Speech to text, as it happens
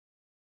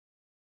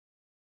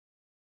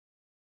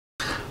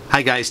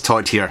Hi guys,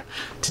 Todd here.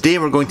 Today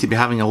we're going to be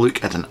having a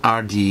look at an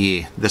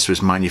RDA. This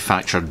was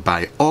manufactured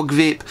by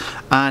Augvape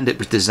and it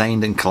was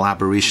designed in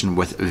collaboration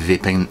with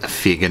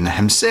Vapnfagan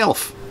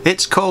himself.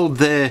 It's called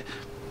the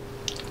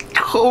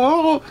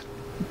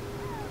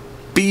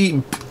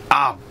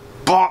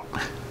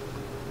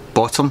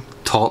Bottom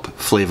Top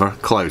Flavour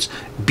Clouds,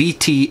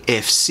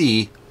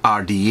 BTFC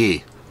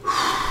RDA.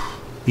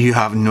 You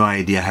have no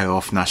idea how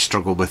often I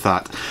struggle with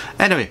that.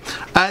 Anyway,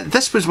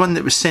 this was one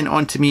that was sent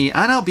on to me,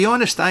 and I'll be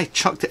honest, I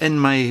chucked it in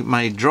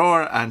my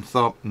drawer and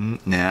thought,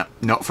 nah,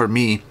 not for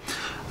me.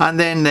 And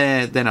then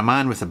a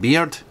man with a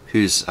beard,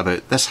 who's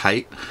about this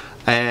height,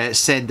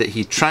 said that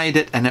he tried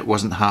it and it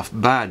wasn't half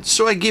bad.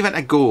 So I gave it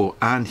a go,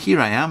 and here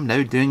I am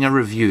now doing a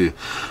review.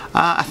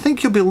 I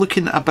think you'll be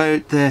looking at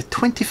about the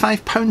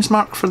 £25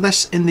 mark for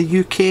this in the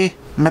UK.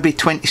 Maybe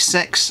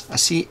 26. I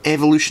see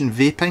Evolution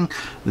Vaping,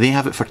 they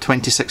have it for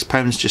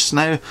 £26 just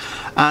now,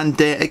 and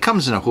it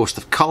comes in a host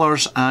of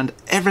colours and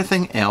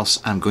everything else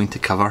I'm going to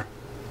cover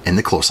in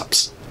the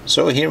close-ups.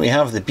 So here we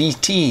have the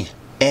BTFC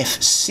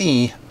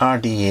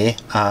RDA,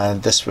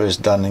 and this was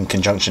done in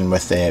conjunction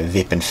with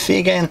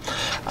Vapnfagan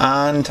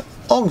and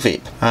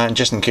Augvape. And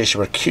just in case you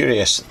were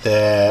curious,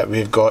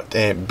 we've got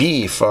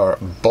B for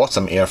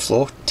bottom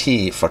airflow,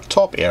 T for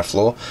top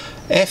airflow,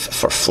 F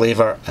for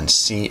flavour and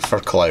C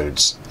for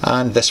clouds.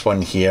 And this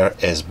one here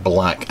is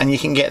black, and you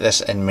can get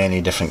this in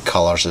many different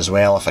colours as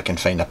well. If I can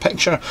find a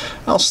picture,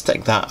 I'll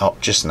stick that up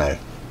just now.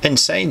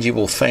 Inside you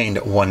will find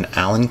one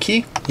Allen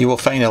key, you will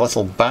find a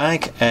little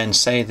bag,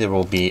 inside there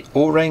will be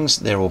O-rings,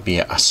 there will be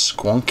a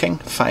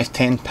squonking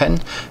 510 pin.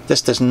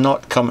 This does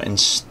not come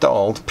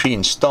installed,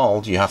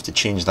 pre-installed, you have to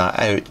change that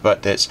out,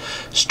 but it's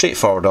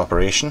straightforward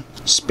operation.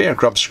 Spare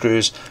grub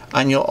screws,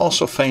 and you'll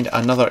also find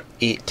another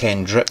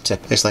 810 drip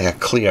tip. It's like a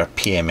clear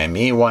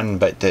PMMA one,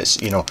 but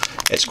it's, you know,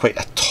 it's quite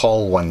a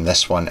tall one,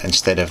 this one,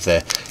 instead of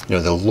the, you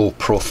know, the low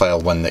profile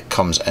one that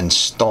comes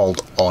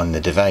installed on the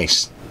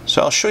device.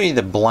 So I'll show you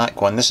the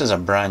black one. This is a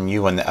brand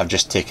new one that I've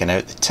just taken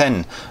out the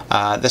tin.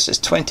 This is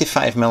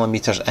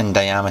 25mm in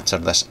diameter,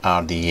 this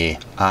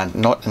RDA, and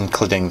not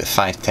including the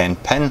 510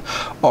 pin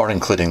or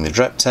including the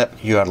drip tip,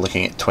 you are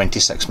looking at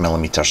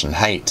 26mm in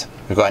height.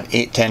 We've got an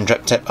 810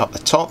 drip tip up the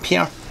top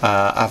here.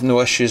 I've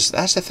no issues.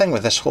 That's the thing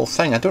with this whole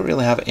thing. I don't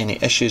really have any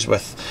issues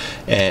with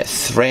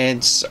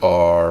threads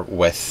or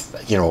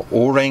with, you know,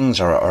 O-rings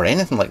or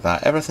anything like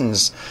that.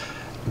 Everything's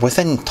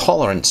within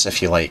tolerance,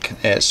 if you like.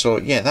 So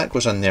yeah, that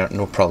goes on there,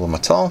 no problem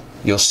at all.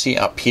 You'll see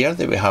up here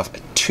that we have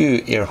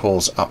two air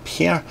holes up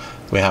here.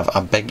 We have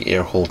a big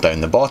air hole down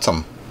the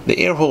bottom. The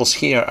air holes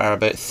here are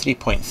about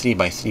 3.3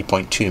 by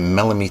 3.2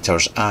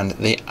 millimeters, and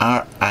they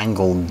are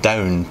angled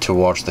down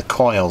towards the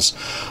coils.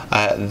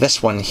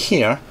 This one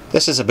here,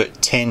 this is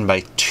about 10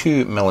 by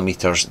 2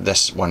 millimeters,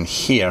 this one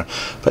here,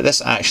 but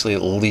this actually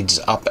leads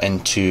up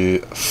into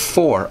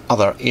 4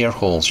 other air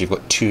holes. You've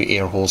got 2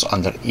 air holes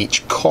under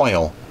each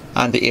coil,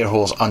 and the air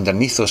holes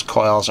underneath those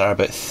coils are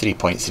about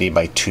 3.3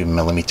 by 2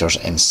 millimeters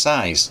in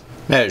size.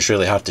 Now it's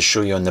really hard to show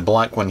you on the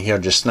black one here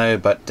just now,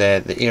 but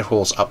the air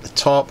holes up the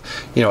top,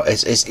 you know,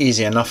 it's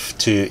easy enough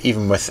to,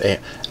 even with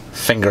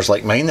fingers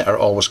like mine that are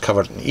always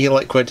covered in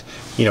e-liquid,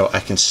 you know, I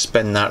can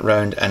spin that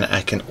round and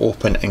I can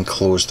open and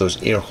close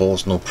those air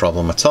holes, no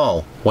problem at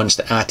all. Once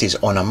the ATI's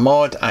on a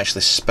mod,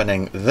 actually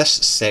spinning this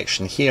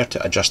section here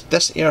to adjust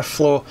this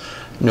airflow,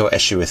 no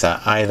issue with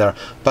that either.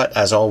 But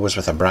as always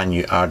with a brand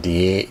new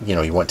RDA, you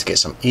know, you want to get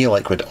some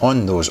e-liquid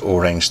on those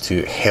O-rings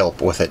to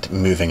help with it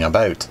moving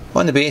about.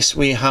 On the base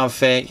we have,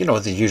 you know,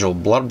 the usual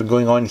blurb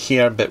going on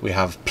here, but we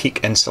have peak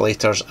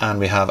insulators and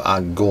we have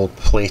a gold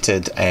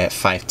plated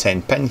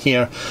 510 pin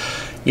here.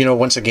 You know,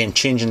 once again,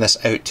 changing this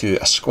out to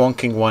a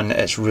squonking one,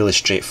 it's really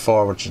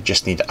straightforward. You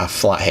just need a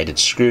flat-headed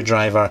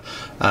screwdriver,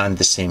 and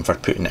the same for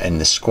putting in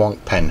the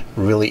squonk pin.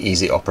 Really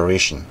easy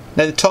operation.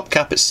 Now the top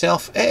cap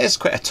itself, it is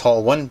quite a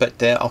tall one,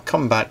 but I'll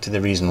come back to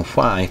the reason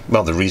why.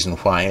 Well, the reason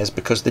why is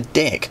because the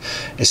deck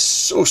is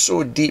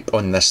so deep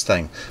on this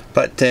thing.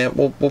 But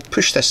we'll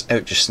push this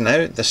out just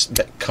now. This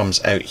bit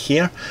comes out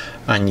here,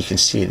 and you can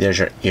see there's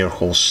your air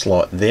hole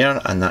slot there,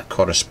 and that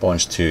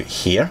corresponds to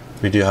here.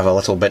 We do have a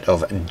little bit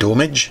of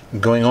domage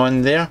going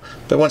on there,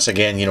 but once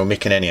again, you know,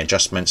 making any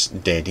adjustments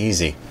dead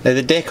easy. Now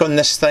the deck on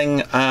this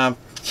thing,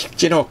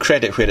 you know,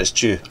 credit where it's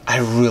due. I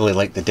really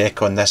like the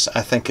deck on this.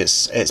 I think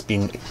it's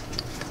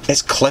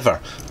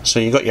clever. So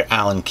you got your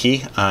Allen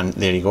key, and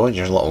there you go,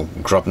 your little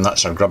grub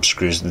nuts or grub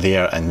screws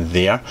there and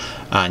there,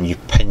 and you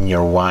pin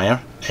your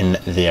wire in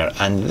there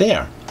and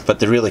there. But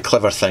the really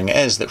clever thing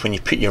is that when you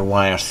put your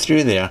wire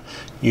through there,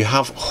 you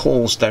have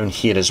holes down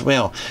here as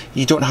well.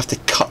 You don't have to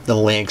cut the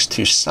legs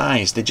to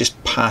size, they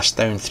just pass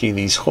down through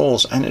these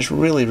holes, and it's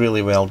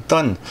really well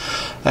done.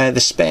 The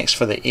specs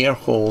for the air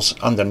holes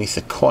underneath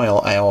the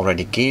coil I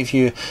already gave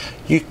you.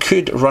 You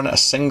could run a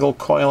single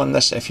coil in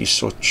this if you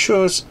so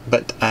chose,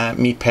 but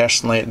me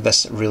personally,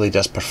 this really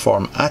does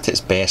perform at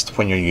its best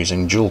when you're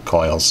using dual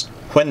coils.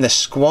 When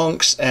this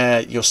squonks,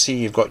 you'll see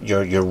you've got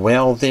your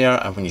well there,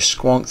 and when you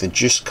squonk, the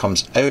juice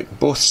comes out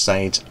both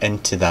sides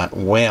into that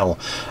well.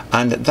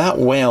 And that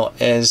well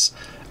is,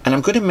 and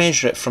I'm going to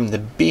measure it from the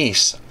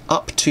base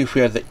up to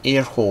where the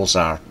air holes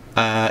are,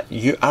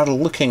 you are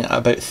looking at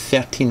about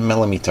 13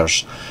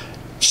 millimeters.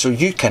 So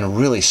you can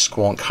really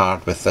squonk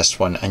hard with this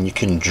one, and you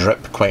can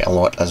drip quite a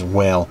lot as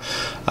well.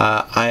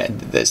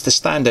 It's the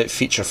standout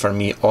feature for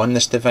me on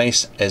this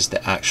device is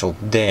the actual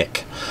deck.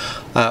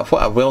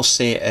 What I will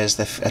say is,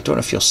 I don't know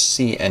if you'll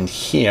see in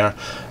here,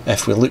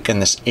 if we look in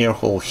this air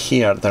hole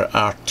here, there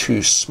are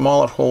two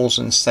smaller holes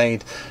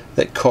inside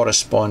that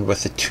correspond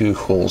with the two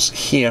holes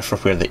here for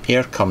where the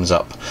air comes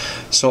up.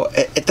 So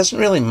it doesn't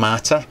really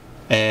matter.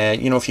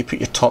 You know, if you put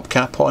your top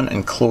cap on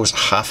and close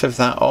half of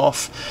that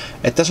off,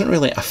 it doesn't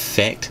really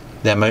affect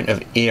the amount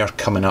of air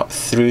coming up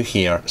through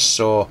here.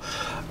 So,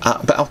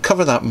 but I'll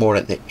cover that more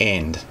at the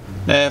end.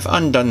 Now I've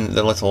undone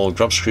the little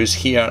grub screws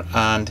here,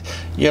 and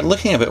you're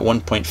looking about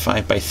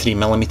 1.5 by 3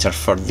 millimeter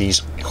for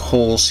these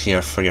holes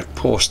here for your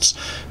posts.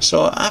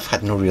 So I've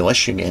had no real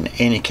issue getting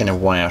any kind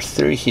of wire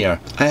through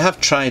here. I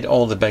have tried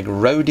all the big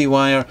rowdy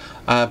wire,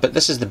 but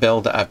this is the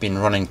build that I've been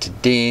running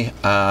today.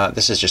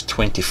 This is just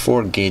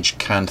 24 gauge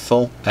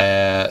canthal,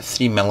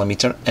 3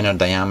 millimeter inner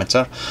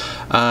diameter,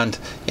 and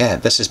yeah,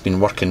 this has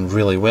been working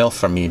really well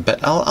for me. But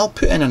I'll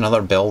put in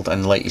another build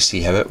and let you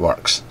see how it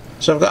works.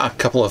 So I've got a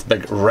couple of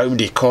big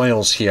rowdy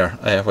coils here,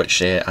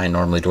 which I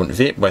normally don't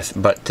vape with,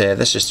 but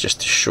this is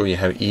just to show you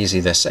how easy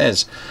this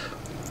is.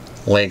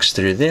 Legs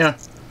through there,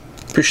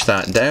 push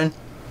that down,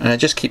 and I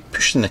just keep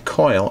pushing the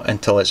coil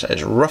until it's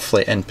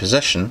roughly in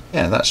position.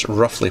 Yeah, that's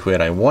roughly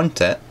where I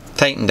want it.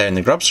 Tighten down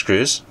the grub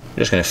screws. I'm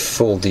just going to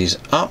fold these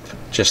up,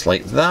 just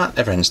like that.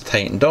 Everything's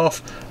tightened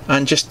off,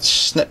 and just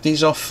snip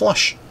these off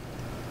flush.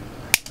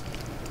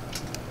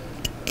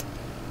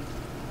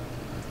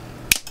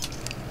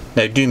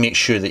 Now do make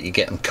sure that you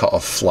get them cut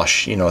off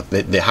flush, you know,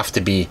 they have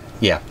to be,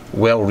 yeah,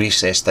 well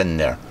recessed in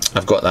there.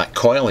 I've got that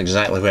coil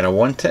exactly where I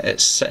want it.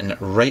 It's sitting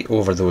right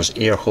over those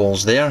air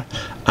holes there,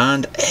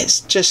 and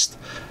it's just,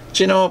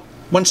 you know,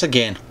 once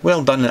again,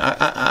 well done.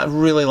 I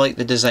really like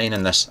the design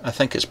in this. I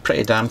think it's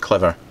pretty damn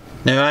clever.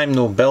 Now I'm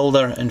no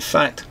builder, in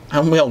fact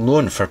I'm well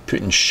known for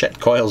putting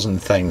shit coils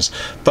and things,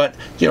 but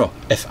you know,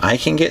 if I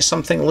can get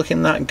something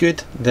looking that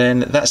good, then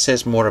that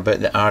says more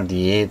about the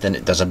RDA than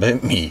it does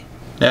about me.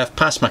 Now I've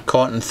passed my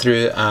cotton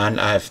through, and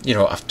I've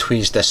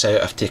tweezed this out.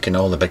 I've taken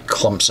all the big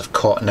clumps of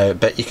cotton out,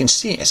 but you can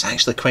see it's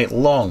actually quite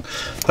long.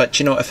 But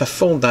you know, if I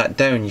fold that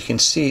down, you can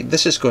see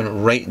this is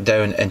going right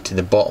down into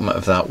the bottom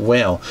of that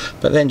well.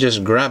 But then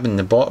just grabbing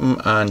the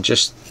bottom and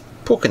just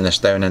poking this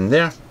down in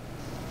there,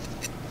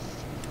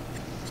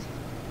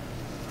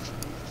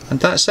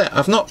 and that's it.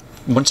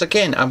 Once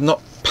again, I've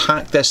not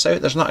packed this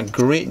out. There's not a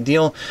great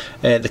deal.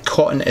 The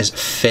cotton is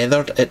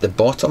feathered at the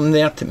bottom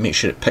there to make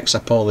sure it picks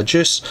up all the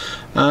juice,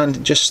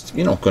 and just,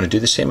 you know, going to do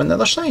the same on the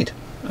other side.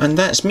 And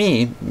that's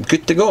me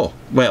good to go.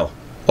 Well,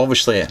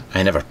 obviously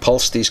I never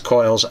pulsed these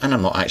coils, and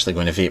I'm not actually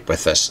going to vape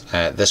with this.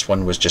 This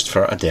one was just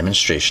for a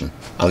demonstration.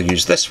 I'll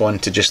use this one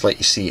to just let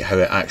you see how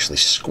it actually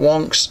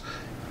squonks.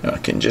 You know, I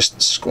can just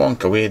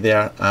squonk away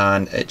there,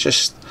 and it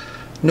just,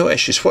 no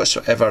issues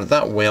whatsoever.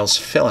 That well's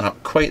filling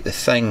up quite the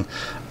thing,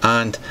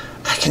 and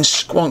I can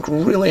squonk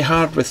really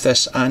hard with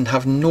this and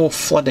have no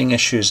flooding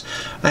issues.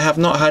 I have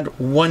not had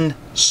one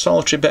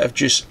solitary bit of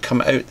juice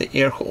come out the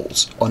air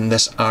holes on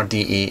this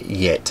RDA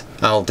yet.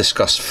 I'll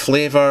discuss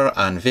flavour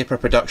and vapour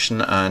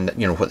production and,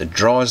 you know, what the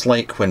draw is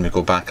like when we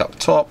go back up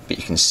top, but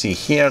you can see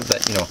here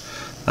that, you know,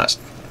 that's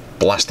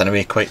blasting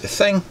away quite the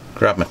thing.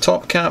 Grab my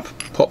top cap,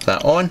 pop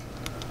that on,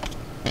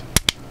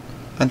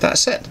 and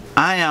that's it.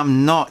 I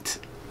am not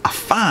a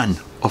fan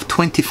of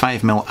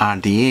 25mm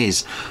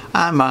RDAs.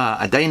 I'm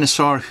a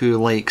dinosaur who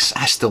likes,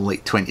 I still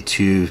like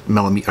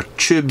 22mm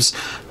tubes,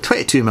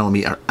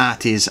 22mm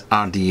ATIs,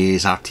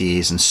 RDAs,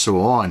 RTAs and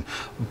so on,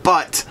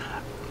 but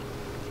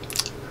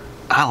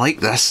I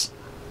like this.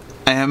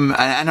 And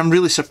I'm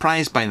really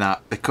surprised by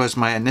that, because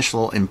my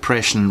initial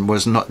impression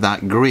was not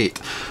that great,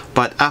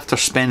 but after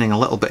spending a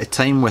little bit of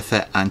time with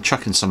it and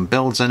chucking some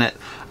builds in it,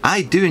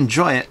 I do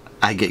enjoy it.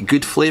 I get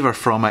good flavour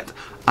from it,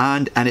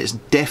 and it's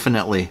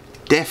definitely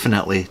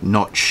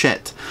not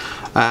shit.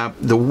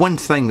 The one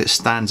thing that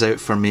stands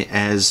out for me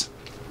is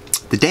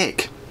the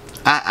deck.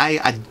 I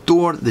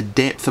adore the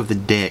depth of the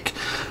deck.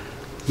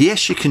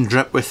 Yes, you can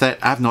drip with it.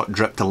 I've not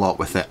dripped a lot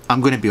with it.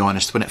 I'm going to be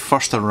honest, when it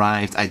first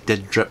arrived I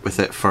did drip with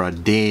it for a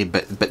day,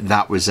 but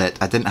that was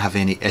it. I didn't have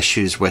any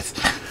issues with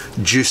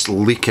juice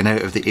leaking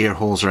out of the air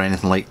holes or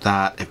anything like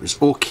that. It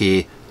was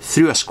okay.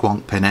 Threw a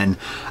squonk pin in,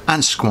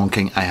 and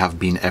squonking I have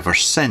been ever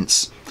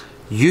since.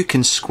 You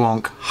can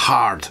squonk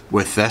hard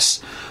with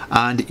this,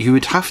 and you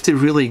would have to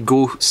really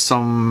go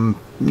some,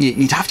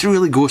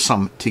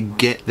 to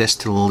get this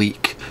to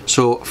leak.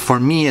 So for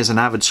me as an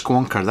avid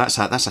squonker,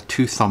 that's a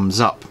 2 thumbs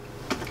up.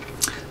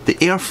 The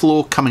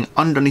airflow coming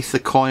underneath the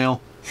coil,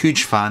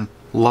 huge fan,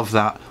 love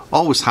that,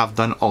 always have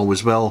done,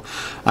 always will,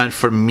 and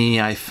for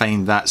me I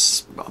find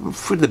that's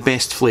where the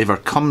best flavour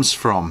comes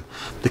from.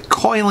 The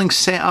coiling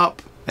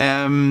setup,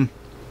 that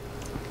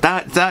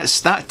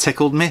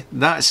tickled me.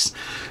 That's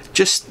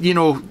just, you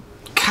know,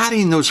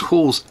 carrying those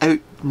holes out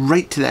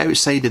right to the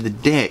outside of the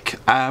deck.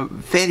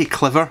 Very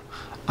clever.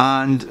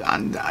 and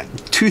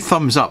 2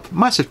 thumbs up,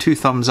 massive 2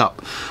 thumbs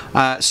up.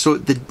 So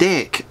the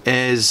deck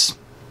is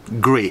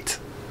great,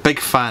 big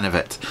fan of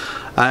it.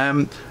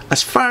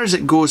 As far as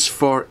it goes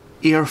for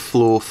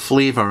airflow,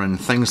 flavour and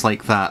things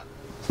like that,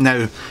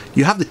 now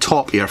you have the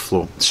top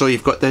airflow, so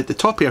you've got the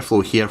top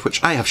airflow here,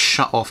 which I have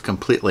shut off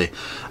completely,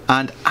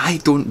 and I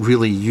don't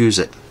really use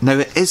it. Now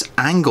it is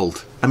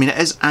angled, I mean it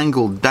is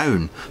angled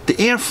down. The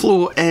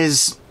airflow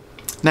is,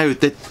 now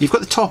you've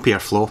got the top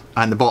airflow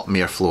and the bottom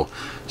airflow,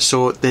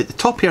 so the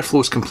top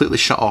airflow is completely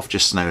shut off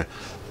just now,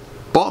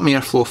 bottom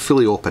airflow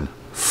fully open.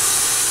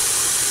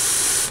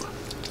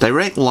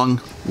 Direct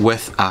lung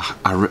with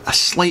a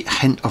slight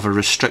hint of a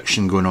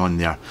restriction going on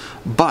there,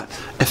 but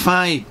if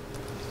I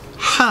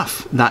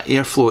half that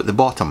airflow at the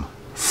bottom,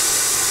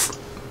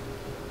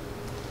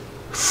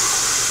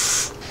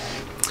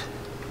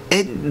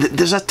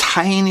 there's a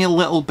tiny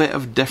little bit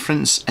of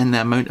difference in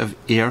the amount of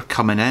air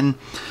coming in,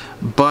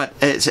 but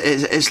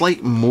it's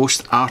like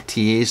most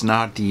RTAs and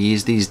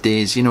RDAs these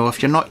days. You know,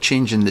 if you're not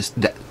changing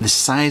the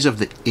size of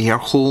the air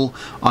hole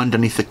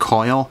underneath the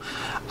coil,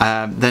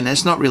 then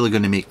it's not really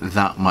going to make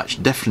that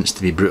much difference,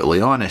 to be brutally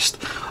honest.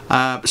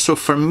 So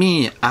for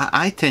me,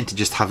 I tend to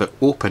just have it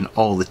open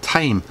all the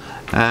time.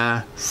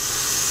 I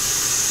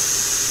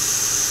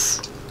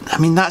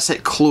mean, that's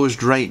it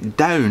closed right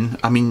down.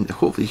 I mean,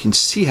 hopefully you can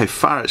see how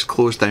far it's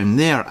closed down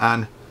there,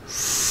 and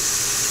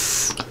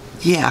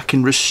yeah, I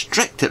can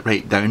restrict it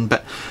right down,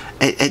 but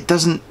it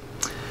doesn't,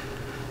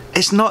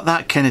 it's not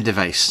that kind of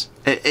device.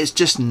 It's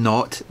just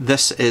not.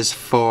 This is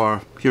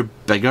for your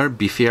bigger,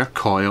 beefier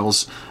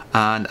coils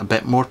and a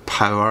bit more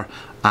power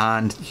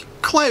and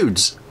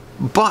clouds,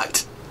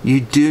 but you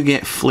do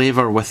get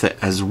flavour with it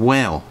as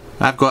well.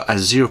 I've got a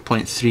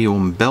 0.3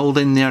 ohm build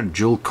in there,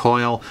 dual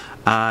coil,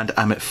 and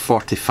I'm at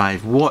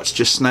 45 watts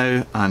just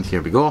now, and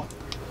here we go.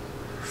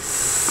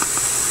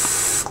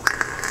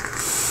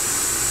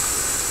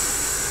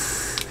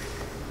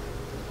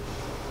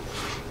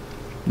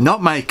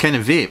 Not my kind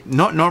of vape,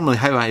 not normally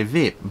how I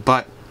vape,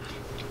 but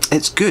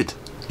it's good.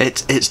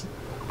 It's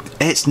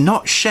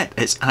not shit,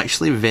 it's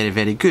actually very,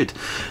 very good.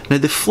 Now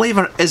the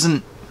flavour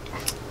isn't,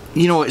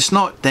 you know, it's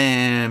not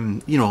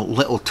you know,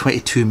 little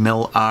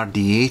 22mm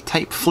RDA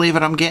type flavour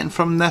I'm getting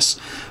from this,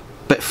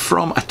 but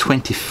from a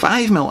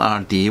 25mm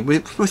RDA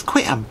with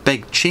quite a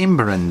big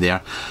chamber in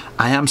there,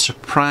 I am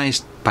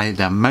surprised by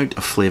the amount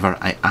of flavour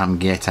I am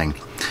getting.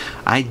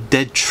 I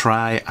did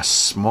try a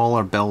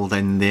smaller build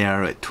in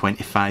there at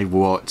 25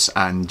 watts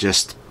and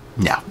just,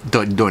 yeah,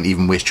 don't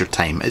even waste your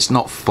time. It's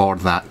not for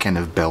that kind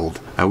of build.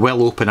 I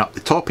will open up the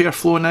top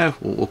airflow now.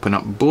 We'll open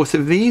up both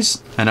of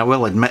these, and I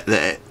will admit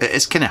that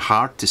it's kind of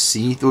hard to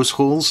see those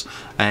holes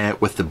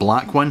with the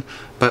black one,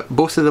 but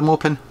both of them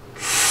open.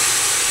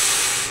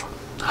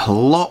 A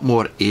lot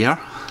more air.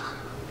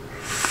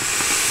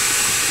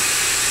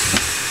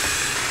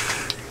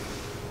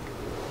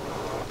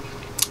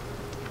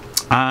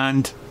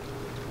 And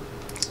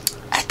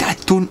I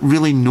don't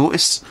really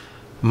notice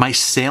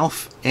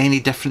myself any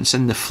difference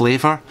in the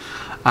flavour.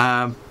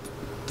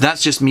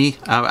 That's just me.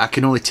 I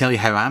can only tell you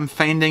how I'm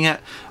finding it,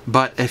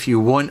 but if you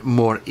want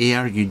more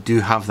air, you do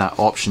have that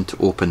option to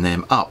open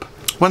them up.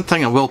 One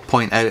thing I will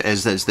point out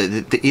is that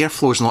the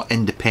airflow is not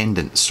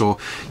independent, so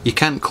you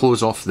can't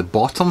close off the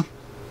bottom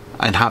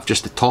and have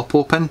just the top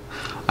open.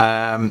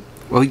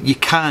 Well, you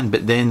can,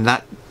 but then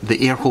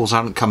the air holes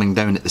aren't coming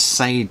down at the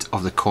side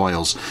of the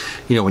coils.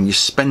 You know, when you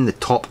spin the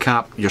top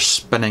cap, you're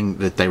spinning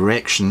the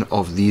direction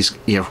of these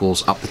air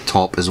holes up the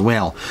top as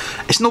well.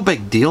 It's no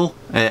big deal.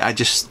 I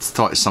just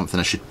thought it's something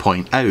I should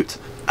point out.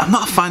 I'm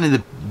not a fan of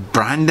the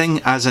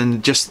branding, as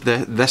in just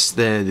the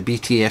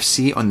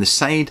BTFC on the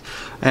side.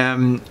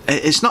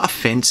 It's not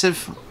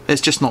offensive.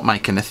 It's just not my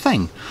kind of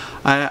thing.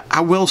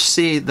 I will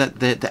say that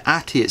the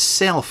ATI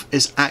itself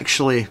is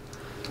actually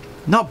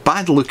not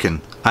bad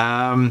looking.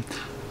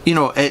 You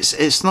know,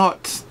 it's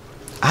not,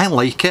 I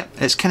like it.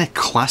 It's kind of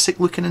classic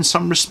looking in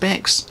some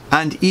respects,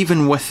 and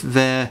even with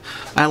I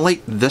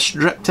like this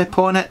drip tip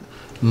on it.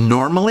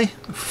 Normally,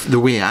 the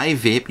way I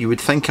vape, you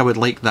would think I would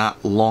like that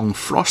long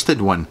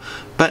frosted one,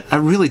 but I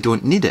really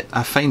don't need it.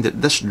 I find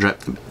that this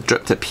drip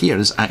tip here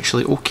is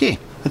actually okay.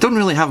 I don't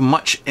really have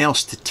much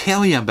else to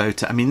tell you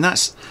about it. I mean,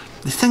 that's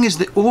the thing, is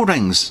the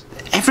O-rings,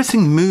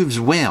 everything moves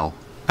well.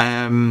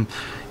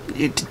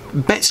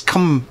 Bits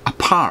come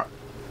apart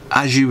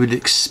as you would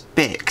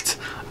expect.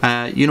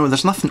 You know,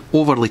 there's nothing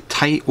overly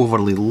tight,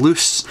 overly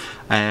loose.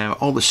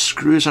 All the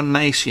screws are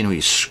nice. You know,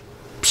 you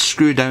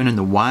screw down in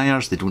the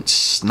wires, they don't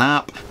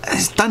snap.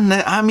 It's done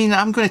that. I mean,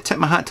 I'm going to tip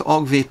my hat to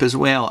Augvape as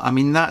well. I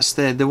mean, that's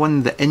the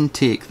one, the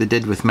intake they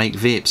did with Mike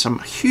Vapes. I'm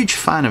a huge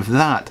fan of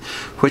that,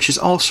 which is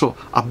also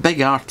a big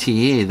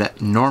RTA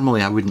that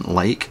normally I wouldn't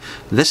like.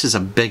 This is a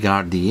big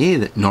RDA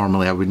that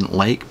normally I wouldn't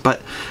like,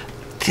 but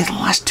the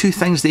last two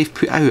things they've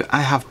put out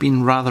I have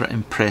been rather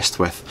impressed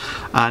with,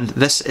 and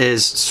this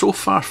is, so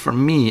far for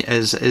me,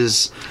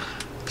 is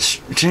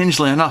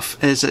strangely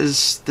enough,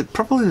 is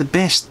probably the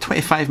best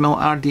 25mm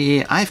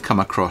RDA I've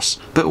come across.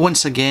 But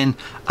once again,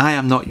 I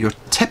am not your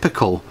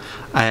typical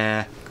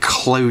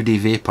cloudy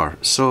vapour,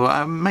 so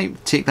I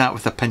might take that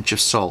with a pinch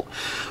of salt.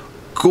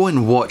 Go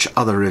and watch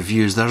other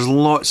reviews. There's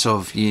lots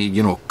of,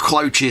 you know,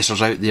 cloud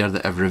chasers out there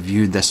that have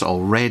reviewed this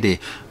already.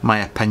 My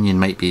opinion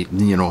might be,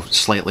 you know,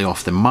 slightly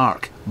off the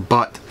mark,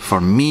 but for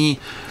me,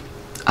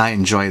 I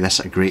enjoy this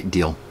a great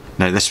deal.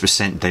 Now, this was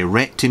sent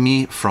direct to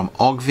me from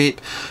Augvape.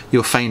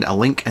 You'll find a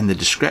link in the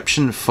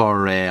description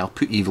for, I'll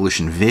put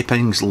Evolution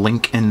Vaping's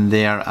link in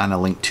there and a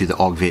link to the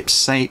Augvape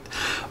site.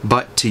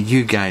 But to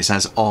you guys,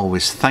 as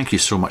always, thank you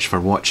so much for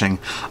watching,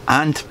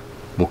 and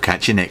we'll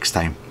catch you next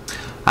time.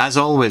 As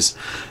always,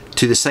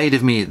 to the side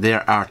of me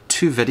there are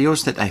 2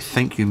 videos that I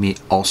think you may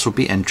also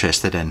be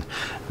interested in.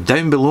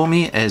 Down below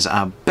me is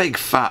a big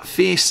fat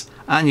face,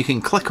 and you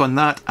can click on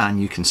that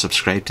and you can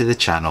subscribe to the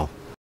channel.